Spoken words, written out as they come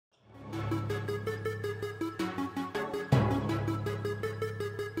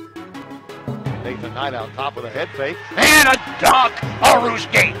Nathan Knight out top with a head fake. And a dunk!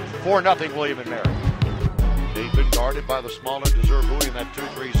 Aruski! 4-0 William and Mary. Nathan guarded by the smaller Deservui in that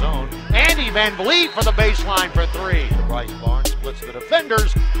 2-3 zone. Andy Van Vliet for the baseline for three. Bryce Barnes splits the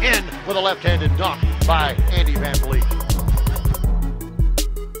defenders in with a left-handed dunk by Andy Van Vliet.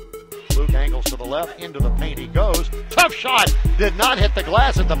 Luke angles to the left, into the paint he goes. Tough shot! Did not hit the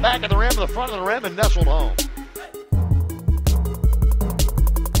glass at the back of the rim, the front of the rim, and nestled home.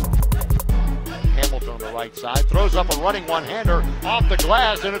 Hamilton on the right side throws up a running one-hander off the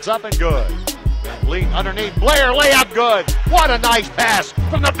glass, and it's up and good. Van Vliet underneath Blair, layup good. What a nice pass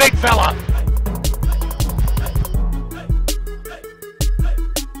from the big fella.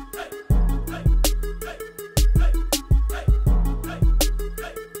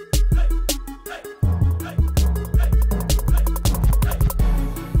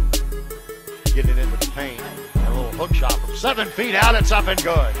 Getting into the paint, and a little hook shot from 7 feet out, it's up and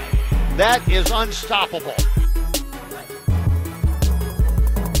good. That is unstoppable.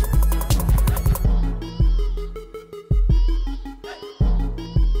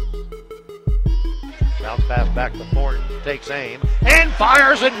 Bounce pass back to Thornton, takes aim, and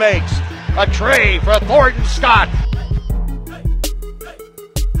fires and makes. A tray for Thornton Scott.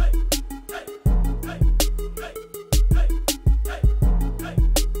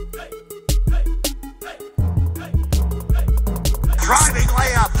 Driving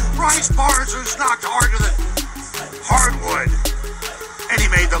layup, Bryce Barnes, who's knocked hard to the hardwood, and he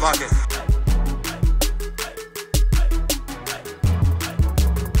made the bucket.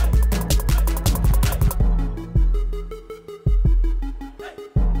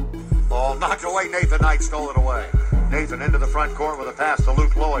 Ball knocked away, Nathan Knight stole it away. Nathan into the front court with a pass to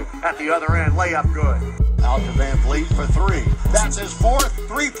Luke Lloyd. At the other end, layup good. Out to Van Vliet for three. That's his 4th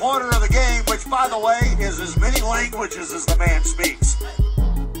three-pointer of the game, which, by the way, is as many languages as the man speaks.